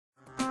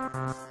Hey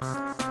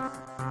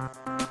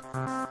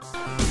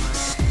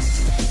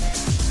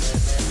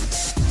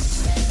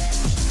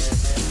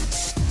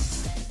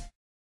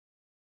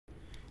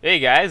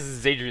guys, this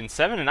is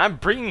Agerian7 and I'm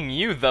bringing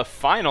you the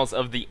finals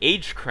of the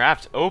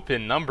Agecraft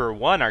Open number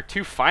 1. Our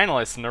two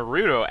finalists,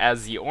 Naruto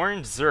as the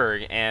Orange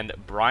Zerg and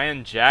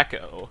Brian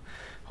Jacko.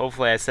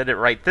 Hopefully I said it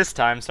right this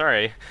time,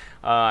 sorry.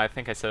 I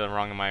think I said it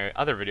wrong in my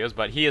other videos,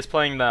 but he is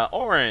playing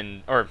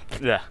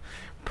the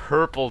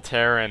Purple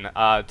Terran.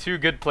 Two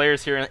good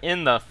players here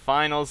in the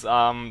finals.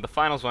 The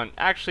finals went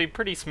actually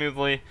pretty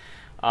smoothly.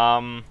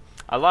 A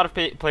lot of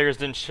players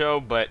didn't show,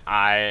 but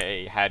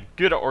I had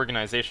good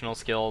organizational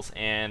skills,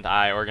 and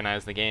I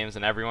organized the games,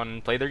 and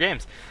everyone played their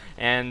games.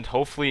 And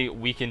hopefully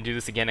we can do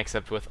this again,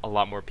 except with a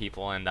lot more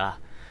people and a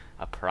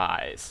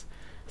prize.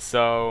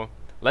 So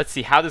let's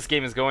see how this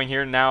game is going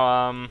here.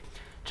 Now,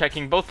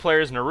 checking both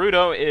players,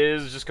 Naruto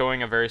is just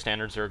going a very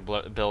standard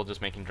Zerg build,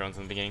 just making drones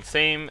in the beginning.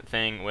 Same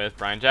thing with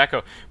Brian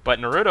Jacko. But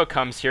Naruto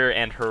comes here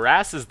and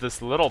harasses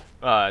this little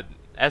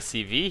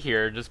SCV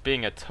here, just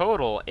being a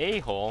total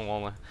a-hole.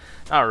 Well,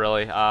 not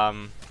really.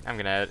 I'm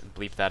gonna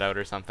bleep that out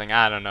or something.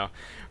 I don't know.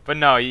 But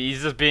no,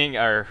 he's just being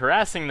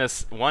harassing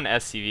this one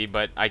SCV,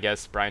 but I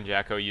guess Brian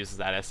Jacko uses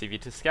that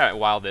SCV to scout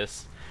while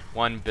this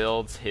one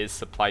builds his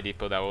supply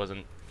depot that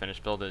wasn't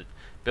finished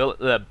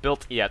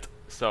built yet.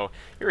 So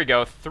here we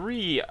go,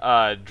 3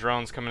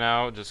 drones coming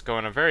out, just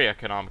going a very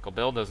economical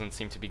build. Doesn't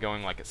seem to be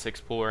going like a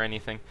 6-pool or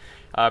anything.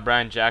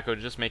 Brian Jacko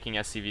just making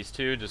SCVs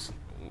too, just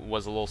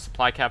was a little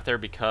supply cap there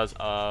because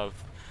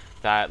of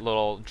that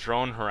little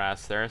drone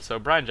harass there. So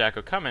Brian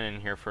Jacko coming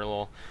in here for a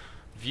little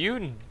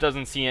view,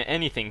 doesn't see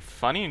anything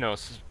funny, no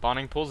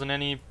spawning pools in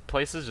any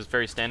places, just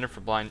very standard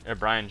for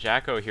Brian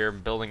Jacko here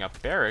building up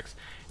barracks.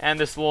 And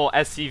this little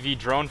SCV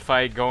drone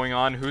fight going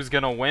on, who's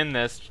gonna win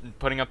this,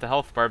 putting up the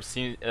health bars.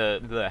 Seems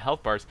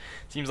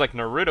like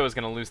Naruto is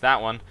gonna lose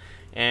that one,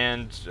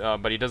 and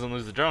but he doesn't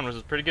lose the drone, which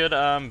is pretty good.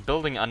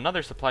 Building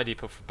another supply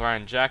depot for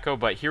Brian Jacko,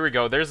 but here we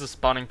go, there's a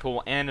spawning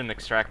pool and an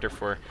extractor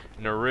for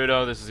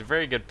Naruto. This is a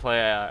very good play,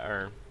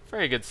 or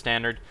very good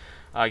standard,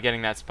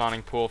 getting that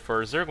spawning pool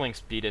for Zergling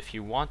speed if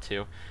you want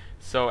to.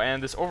 So,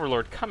 and this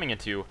Overlord coming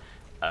into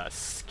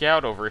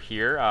scout over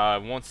here,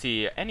 won't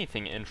see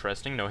anything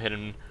interesting, no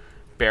hidden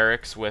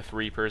barracks with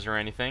Reapers or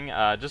anything.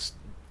 Just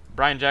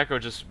Brian Jacko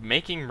just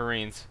making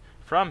Marines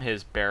from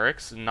his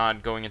barracks,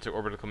 not going into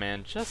orbital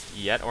command just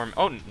yet. Or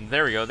oh,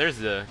 there we go. There's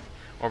the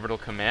orbital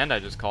command. I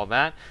just called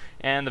that.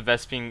 And the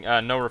Vesping,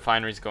 no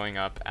refineries going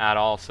up at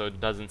all, so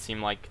it doesn't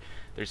seem like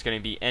there's going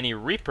to be any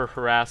Reaper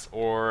harass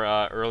or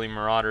early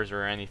Marauders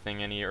or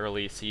anything, any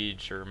early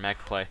siege or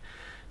mech play.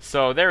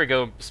 So there we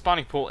go.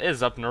 Spawning pool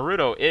is up.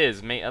 Naruto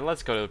is.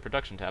 Let's go to the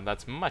production tab.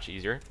 That's much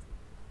easier.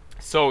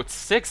 So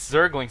 6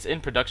 Zerglings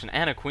in production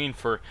and a queen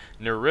for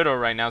Naruto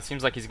right now.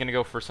 Seems like he's going to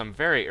go for some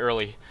very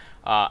early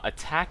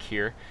attack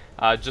here.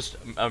 Just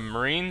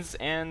Marines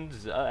and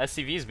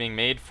SCVs being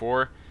made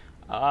for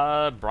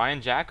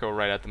Brian Jacko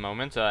right at the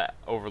moment.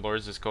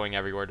 Overlord's just going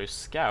everywhere to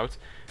scout.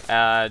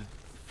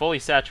 Fully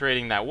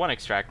saturating that one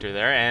extractor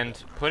there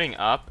and putting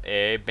up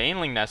a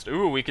Baneling nest.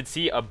 Ooh, we could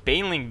see a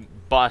Baneling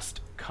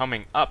bust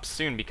coming up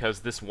soon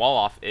because this wall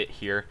off it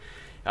here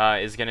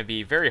is going to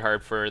be very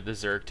hard for the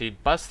Zerg to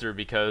bust through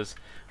because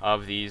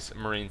of these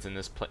Marines in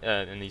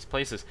these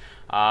places.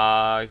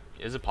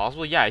 Is it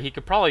possible? Yeah, he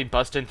could probably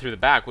bust in through the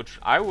back, which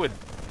I would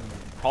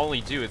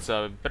probably do. It's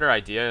a better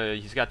idea.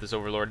 He's got this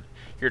Overlord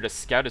here to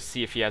scout to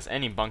see if he has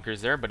any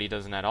bunkers there, but he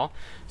doesn't at all.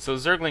 So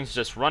Zerglings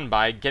just run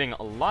by, getting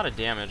a lot of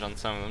damage on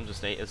some of them.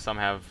 Just 8. Some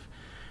have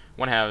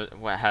one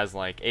has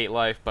like 8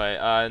 life,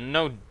 but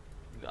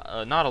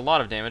not a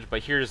lot of damage.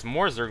 But here's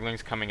more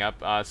Zerglings coming up,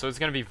 so it's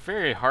going to be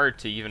very hard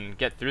to even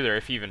get through there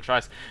if he even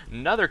tries.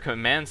 Another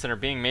command center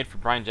being made for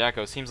Brian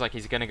Jacko. Seems like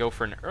he's going to go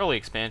for an early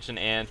expansion,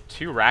 and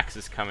 2 racks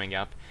is coming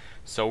up.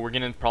 So we're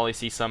going to probably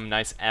see some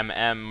nice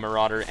MM,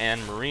 Marauder,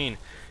 and Marine.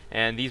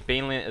 And this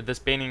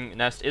Baneling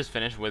nest is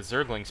finished with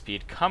Zergling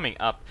speed coming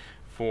up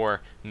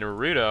for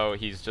Naruto.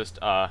 He's just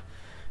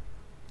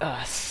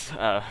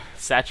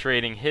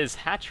saturating his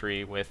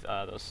hatchery with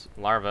those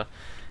larvae.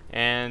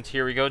 And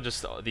here we go,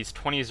 just these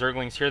 20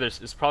 Zerglings here.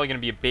 There's probably going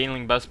to be a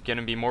Baneling bust, going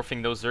to be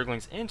morphing those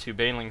Zerglings into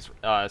Banelings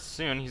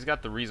soon. He's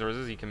got the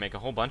resources, he can make a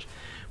whole bunch.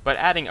 But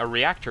adding a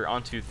reactor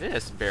onto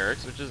this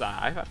barracks, which is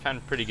I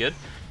found pretty good,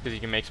 because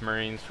you can make some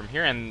Marines from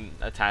here and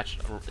attach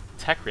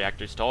tech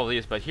reactors to all of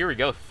these. But here we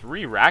go,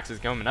 3 racks is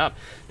coming up.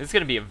 This is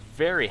going to be a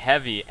very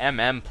heavy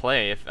MM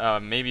play,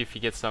 maybe if he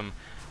gets a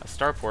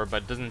starport,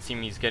 but it doesn't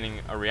seem he's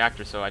getting a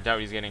reactor, so I doubt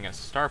he's getting a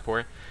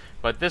starport.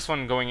 But this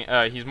one going,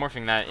 he's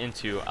morphing that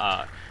into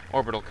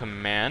orbital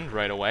command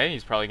right away.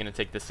 He's probably going to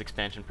take this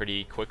expansion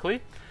pretty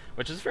quickly,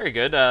 which is very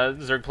good.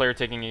 Zerg player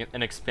taking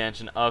an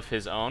expansion of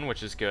his own,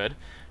 which is good.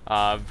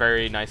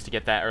 Very nice to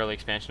get that early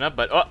expansion up.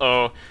 But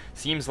uh-oh,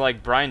 seems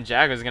like Brian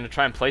Jacko is going to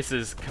try and place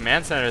his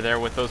command center there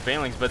with those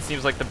Banelings, but it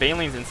seems like the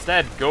Banelings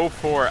instead go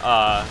for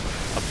a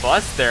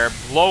bust there,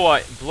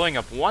 blowing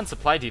up one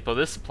supply depot.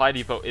 This supply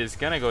depot is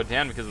going to go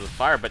down because of the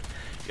fire, but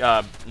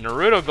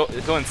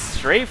Naruto going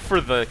straight for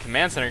the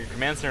command center.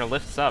 Command center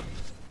lifts up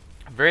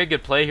Very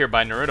good play here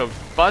by Naruto.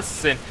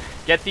 Busts in,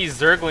 get these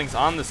Zerglings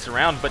on the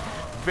surround, but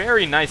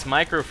very nice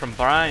micro from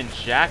Brian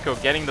Jacko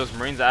getting those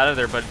Marines out of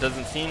there, but it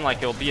doesn't seem like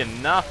it'll be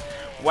enough.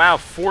 Wow,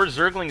 4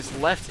 Zerglings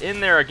left in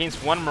there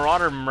against 1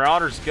 Marauder.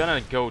 Marauder's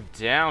gonna go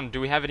down.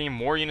 Do we have any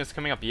more units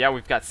coming up? Yeah,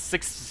 we've got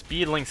 6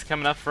 Speedlings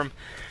coming up from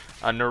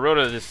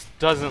Naruto. This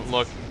doesn't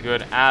look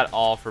good at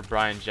all for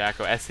Brian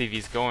Jacko.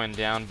 SCV's going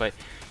down, but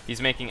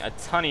he's making a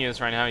ton of units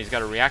right now. He's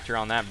got a reactor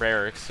on that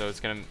barracks, so it's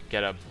going to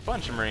get a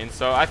bunch of Marines.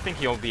 So I think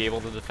he'll be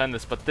able to defend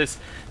this. But these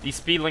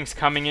Speedlings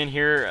coming in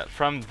here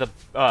from the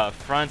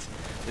front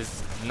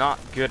is not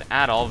good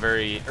at all.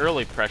 Very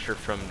early pressure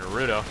from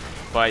Naruto.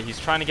 But he's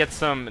trying to get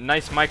some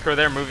nice micro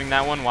there, moving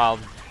that one while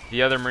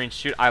the other Marines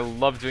shoot. I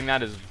love doing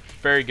that. It's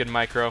very good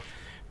micro.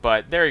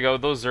 But there you go.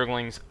 Those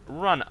Zerglings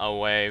run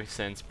away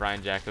since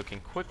Brian Jacko can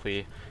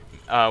quickly,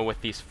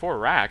 with these 4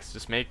 racks,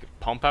 just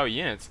pump out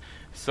units.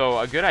 So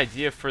a good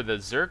idea for the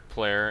Zerg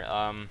player,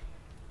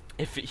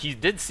 if he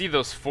did see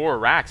those 4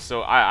 racks,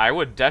 so I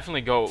would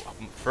definitely go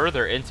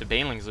further into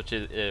Banelings,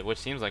 which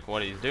seems like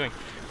what he's doing.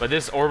 But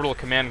this orbital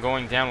command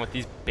going down with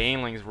these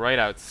Banelings right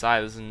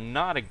outside, this is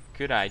not a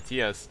good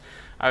idea.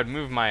 I would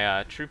move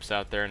my troops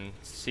out there and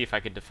see if I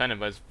could defend it,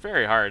 but it's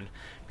very hard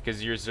because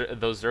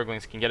those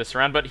Zerglings can get us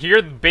around. But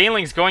here, the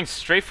Banelings going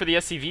straight for the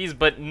SCVs,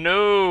 but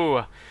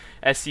no!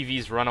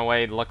 SCVs run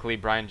away. Luckily,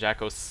 Brian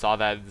Jacko saw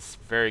that. It's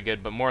very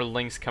good. But more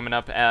links coming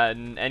up.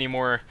 Any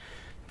more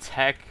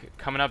tech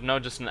coming up? No,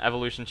 just an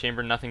evolution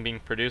chamber. Nothing being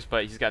produced.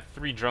 But he's got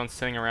 3 drones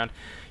sitting around.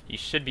 He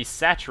should be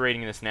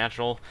saturating this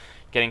natural.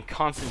 Getting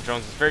constant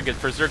drones is very good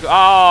for Zerg. Oh,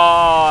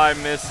 I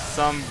missed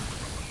some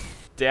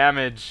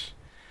damage.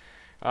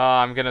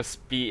 I'm going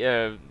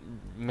to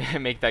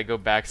make that go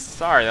back.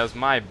 Sorry, that was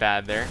my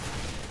bad there.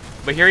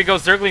 But here he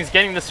goes, Zergling's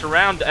getting this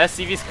around.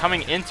 SCV's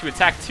coming in to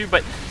attack too,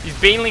 but these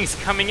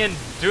Banelings coming in,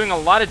 doing a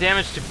lot of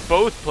damage to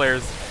both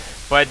players,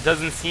 but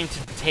doesn't seem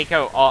to take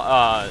out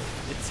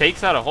it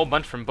takes out a whole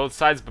bunch from both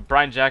sides, but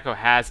Brian Jacko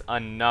has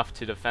enough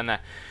to defend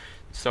that.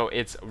 So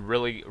it's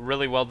really,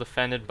 really well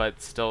defended, but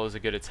still is a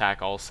good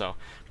attack also.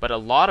 But a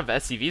lot of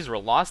SCVs were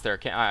lost there.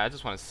 I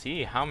just want to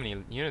see how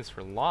many units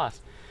were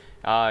lost.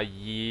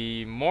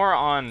 More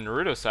on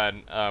Naruto's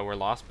side were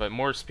lost, but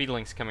more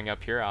Speedlings coming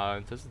up here.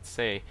 Does it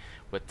say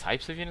what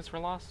types of units were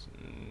lost?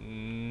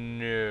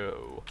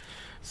 No.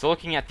 So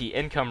looking at the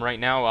income right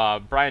now,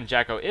 Brian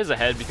Jacko is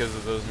ahead because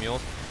of those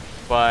mules.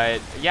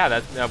 But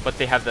yeah, but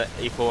they have the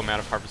equal amount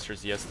of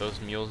harvesters. Yes, those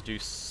mules do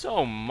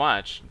so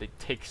much. They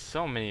take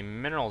so many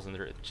minerals, and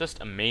they're just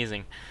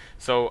amazing.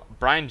 So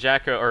Brian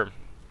Jacko, or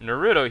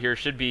Naruto here,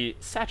 should be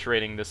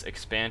saturating this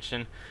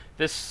expansion.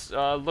 This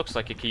looks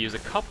like it could use a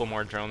couple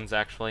more drones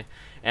actually,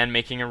 and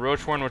making a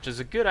roach warren, which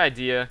is a good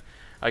idea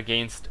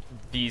against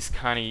this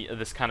kind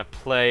of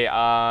play.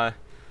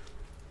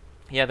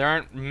 Yeah, there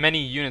aren't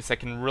many units that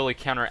can really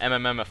counter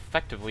MMM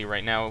effectively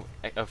right now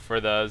for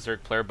the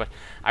Zerg player, but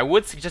I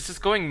would suggest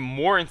just going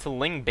more into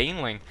Ling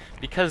Baneling,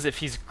 because if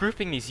he's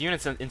grouping these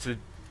units into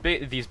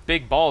these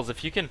big balls,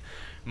 if you can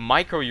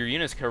micro your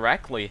units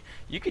correctly,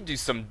 you could do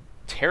some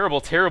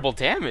terrible, terrible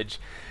damage.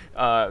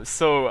 The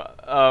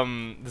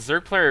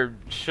Zerg player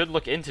should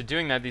look into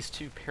doing that. These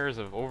 2 pairs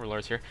of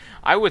overlords here,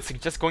 I would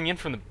suggest going in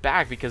from the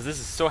back because this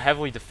is so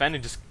heavily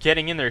defended. Just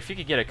getting in there, if you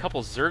could get a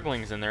couple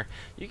Zerglings in there,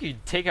 you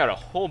could take out a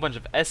whole bunch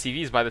of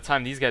SCVs by the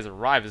time these guys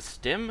arrive. Is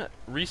Stim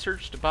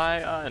researched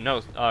by,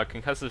 no,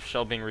 concussive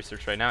shell being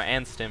researched right now,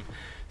 and Stim.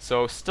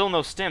 So still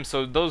no Stim,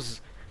 so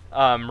those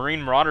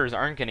Marine Marauders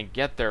aren't going to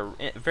get there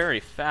very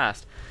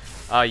fast.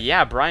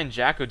 Yeah, Brian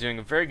Jacko doing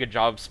a very good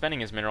job spending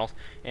his minerals,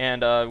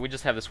 and we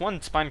just have this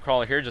one spine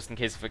crawler here just in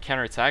case of a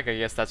counterattack. I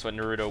guess that's what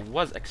Naruto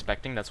was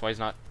expecting. That's why he's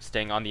not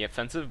staying on the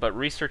offensive, but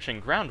researching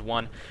ground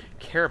 1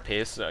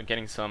 carapace,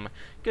 getting some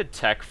good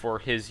tech for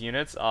his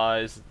units.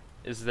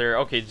 Is there,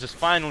 okay, just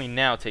finally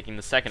now taking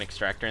the 2nd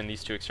extractor and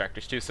these 2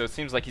 extractors too, so it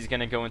seems like he's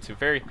going to go into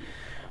very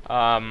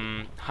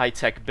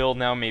high-tech build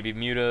now, maybe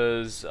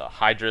mutas,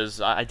 hydras.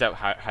 I doubt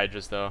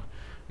hydras though.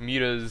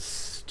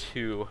 Mutas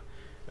too.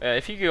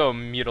 If you go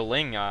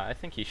Mutaling, I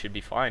think he should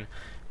be fine.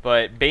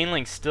 But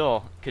Baneling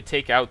still could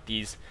take out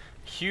these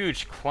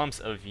huge clumps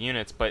of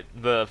units, but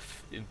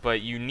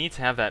you need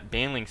to have that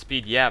Baneling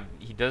speed. Yeah,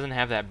 he doesn't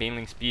have that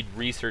Baneling speed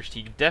researched.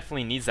 He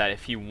definitely needs that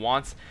if he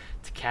wants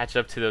to catch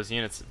up to those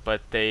units,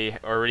 but they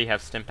already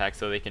have stim packs,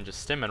 so they can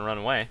just stim and run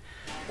away,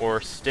 or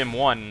stim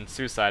 1 and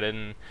suicide it.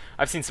 And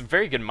I've seen some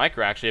very good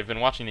micro actually. I've been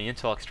watching the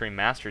Intel Extreme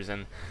Masters,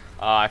 and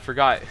I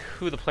forgot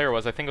who the player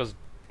was. I think it was,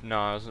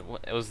 no,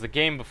 it was the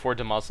game before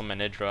Demuslim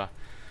and Idra.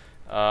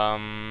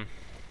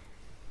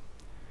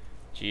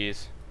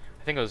 Jeez,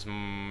 I think it was,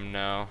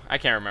 no, I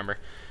can't remember,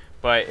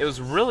 but it was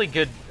really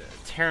good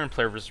Terran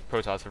player versus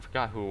Protoss. I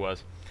forgot who it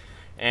was,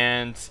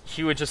 and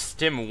he would just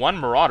stim 1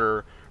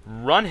 Marauder,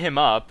 run him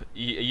up,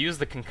 use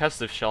the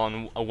concussive shell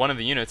on 1 of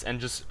the units, and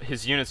just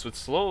his units would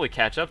slowly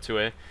catch up to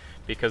it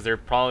because they're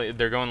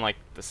going like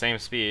the same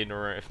speed,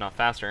 or if not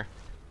faster,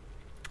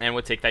 and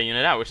would take that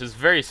unit out, which is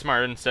very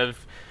smart instead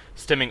of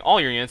stimming all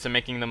your units and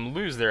making them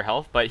lose their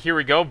health. But here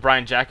we go,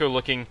 Brian Jacko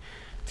looking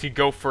to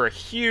go for a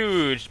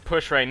huge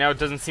push right now. It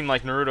doesn't seem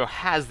like Naruto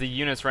has the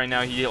units right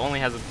now. He only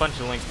has a bunch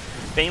of links.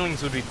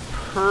 Banelings would be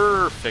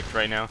perfect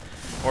right now,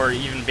 or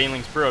even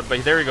Banelings Burrowed.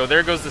 But there we go.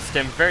 There goes the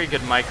stem. Very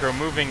good micro,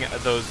 moving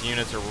those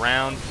units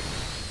around.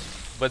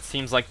 But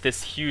seems like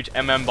this huge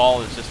MM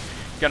ball is just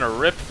gonna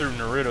rip through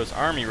Naruto's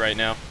army right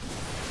now.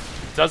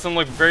 Doesn't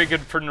look very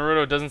good for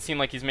Naruto. Doesn't seem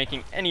like he's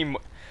making any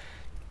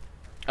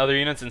other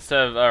units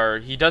instead of, or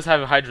he does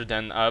have a Hydra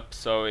Den up,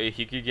 so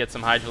he could get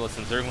some Hydralisks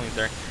and Zerglings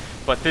there.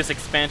 But this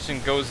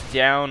expansion goes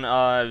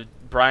down.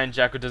 Brian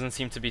Jacko doesn't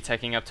seem to be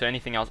taking up to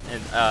anything else,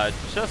 and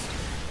just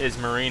is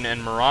Marine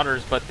and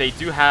Marauders. But they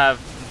don't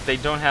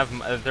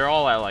have, they're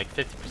all at like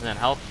 50%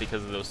 health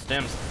because of those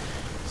stems.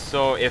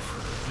 So if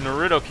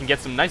Naruto can get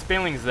some nice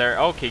Banelings there.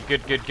 Okay,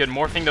 good.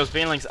 Morphing those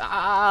Banelings.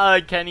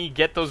 Can he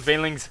get those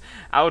Banelings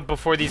out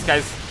before these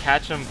guys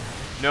catch him?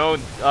 No,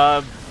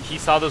 he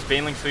saw those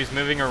Banelings, so he's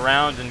moving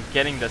around and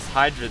getting this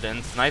Hydra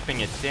Den, sniping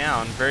it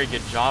down. Very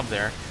good job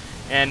there.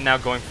 And now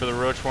going for the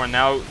Roach War.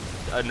 Now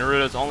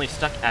Naruto's only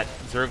stuck at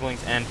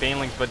Zerglings and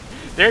Banelings, but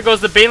there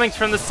goes the Banelings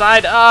from the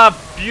side.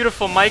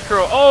 Beautiful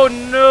micro. Oh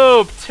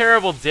no,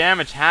 terrible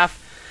damage.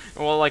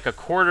 Well, like a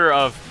quarter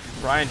of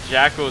Brian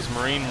Jacko's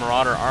Marine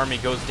Marauder army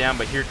goes down,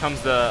 but here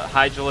comes the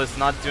Hydralisk,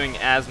 not doing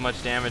as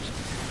much damage.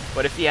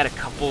 But if he had a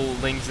couple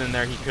Lings in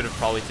there, he could have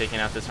probably taken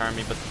out this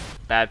army. But the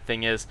bad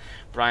thing is,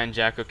 Brian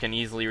Jacko can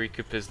easily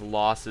recoup his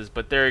losses.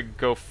 But there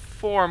go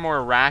 4 more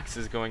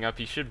Raxes going up.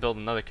 He should build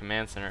another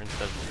command center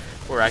instead of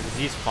 4 Raxes.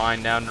 He's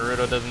fine now.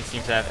 Naruto doesn't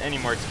seem to have any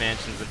more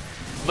expansions. And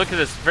look at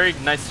this very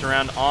nice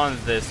surround on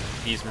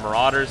these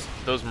Marauders.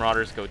 Those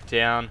Marauders go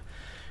down.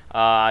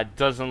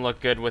 Doesn't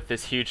look good with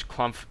this huge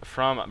clump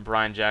from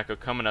Brian Jacko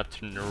coming up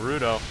to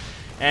Naruto.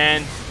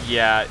 And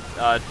yeah,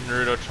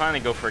 Naruto trying to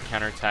go for a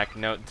counterattack.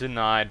 No,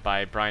 denied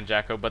by Brian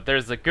Jacko. But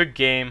there's a good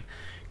game.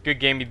 Good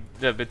game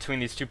between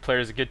these two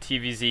players. A good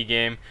TVZ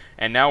game.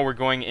 And now we're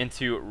going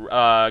into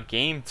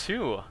game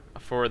 2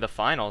 for the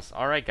finals.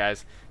 Alright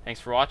guys, thanks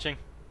for watching.